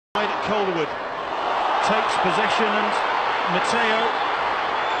Calderwood takes possession, and Matteo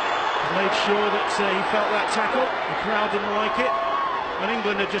made sure that he felt that tackle. The crowd didn't like it, and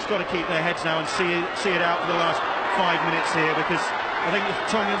England have just got to keep their heads now and see it out for the last 5 minutes here, because I think the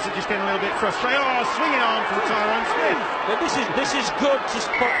Tongans are just getting a little bit frustrated. Oh, swinging arm from Tyrone Smith. But this is good to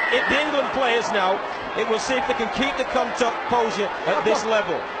spot the England players now. It will see if they can keep the composure at this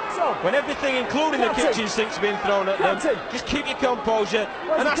level. When everything, including the kitchen sinks, being thrown at them, just keep your composure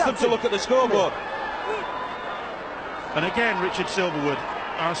and ask them to look at the scoreboard. And again, Richard Silverwood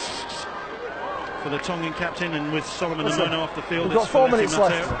asks for the Tongan captain, and with Solomon Amono off the field, we've got 4 minutes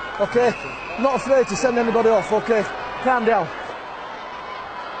left. Okay, not afraid to send anybody off. Okay, calm down.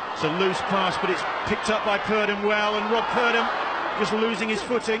 It's a loose pass, but it's picked up by Purdom well, and Rob Purdom just losing his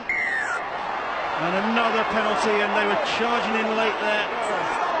footing. And another penalty, and they were charging in late there.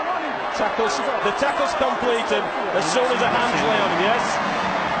 The tackle's completed as soon as a hand's lay on him, yes?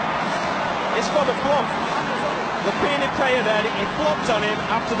 It's for the flop. The penalty player there, he flopped on him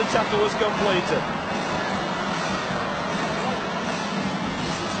after the tackle was completed.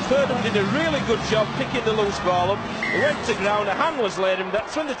 Purdom did a really good job picking the loose ball up. He went to ground, a hand was laid him,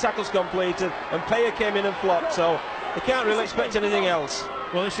 that's when the tackle's completed, and Payer came in and flopped, so they can't really expect anything else.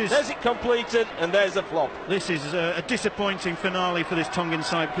 Well, there's it completed, and there's a flop. This is a disappointing finale for this Tongan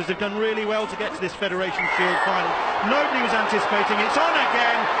side, because they've done really well to get to this Federation Shield final. Nobody was anticipating it. It's on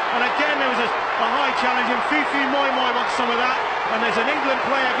again, and again there was a high challenge, and Fufu Moi Moi wants some of that, and there's an England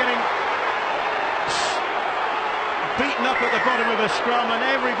player getting beaten up at the bottom of a scrum, and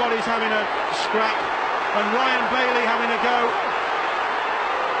everybody's having a scrap, and Ryan Bailey having a go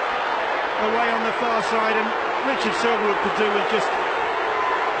away on the far side, and Richard Silverwood could do with just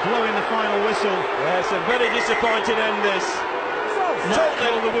blowing the final whistle. Yes, a very disappointing end this. Matt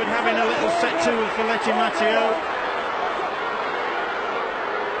Calderwood having a little set to with Folletti Matteo.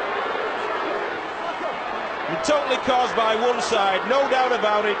 Totally caused by one side, no doubt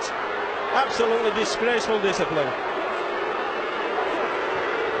about it. Absolutely disgraceful discipline.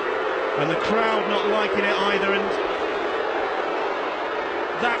 And the crowd not liking it either, and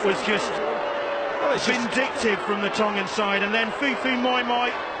that was just vindictive from the Tongan side. And then Fufu Moi Moi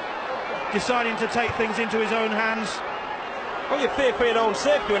deciding to take things into his own hands. Well, you fear for your own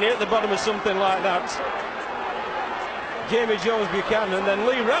safety when you're at the bottom of something like that. Jamie Jones Buchanan, and then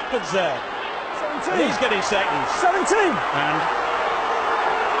Lee Radford's there. 17. And he's getting seconds. 17. And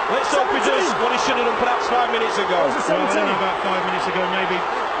let's hope he does what he should have done perhaps 5 minutes ago. well, I don't know about 5 minutes ago, maybe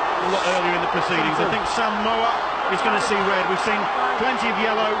a lot earlier in the proceedings. I think Sam Moa is going to see red. We've seen plenty of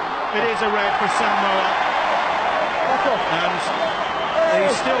yellow. It is a red for Sam Moa. And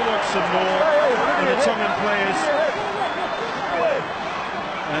he still wants some more. And the Tongan players.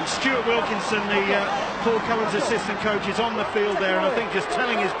 And Stuart Wilkinson, the Paul Cullen's assistant coach, is on the field there, and I think just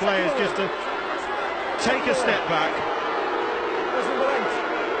telling his players just to take a step back.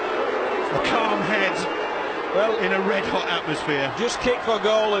 A calm head. Well, in a red-hot atmosphere. Just kick for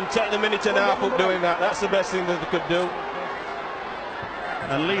goal and take the minute and a half up doing that. That's the best thing that they could do.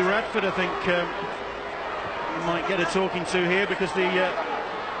 And Lee Radford, I think, might get a talking to here, because the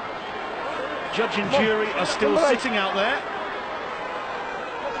judge and jury are still sitting out there.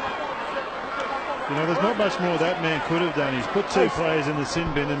 You know, there's not much more that man could have done. He's put two players in the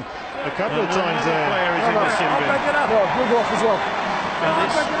sin bin, and a couple of times there. Player is in the sin bin. We'll go off as well. And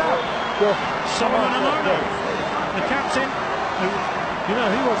it's Solomon Amono, the captain, who, you know,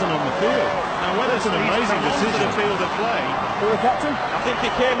 he wasn't on the field. Now, whether it's an amazing decision. The field of play. The captain? I think he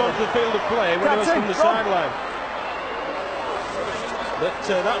came onto the field of play when he was from the sideline. But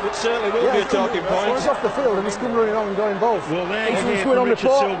that would certainly will be a talking point. He's off the field and he's come running on and going both. Well, there you hear from Richard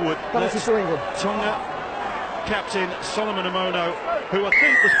Silverwood. Penalty to England. Tonga captain Solomon Amono, who I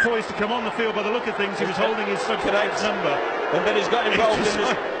think was poised to come on the field by the look of things. He was holding his correct number. And then he's got involved in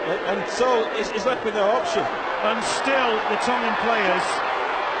this, and so he's left with no option. And still the Tongan players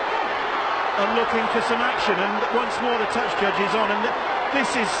are looking for some action, and once more the touch judge is on, and this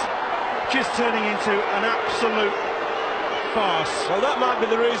is just turning into an absolute farce. Well, that might be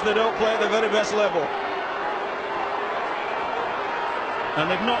the reason they don't play at the very best level.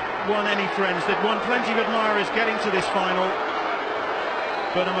 And they've not won any friends. They've won plenty of admirers getting to this final,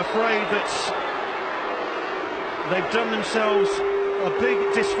 but I'm afraid that they've done themselves a big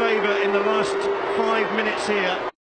disfavour in the last 5 minutes here.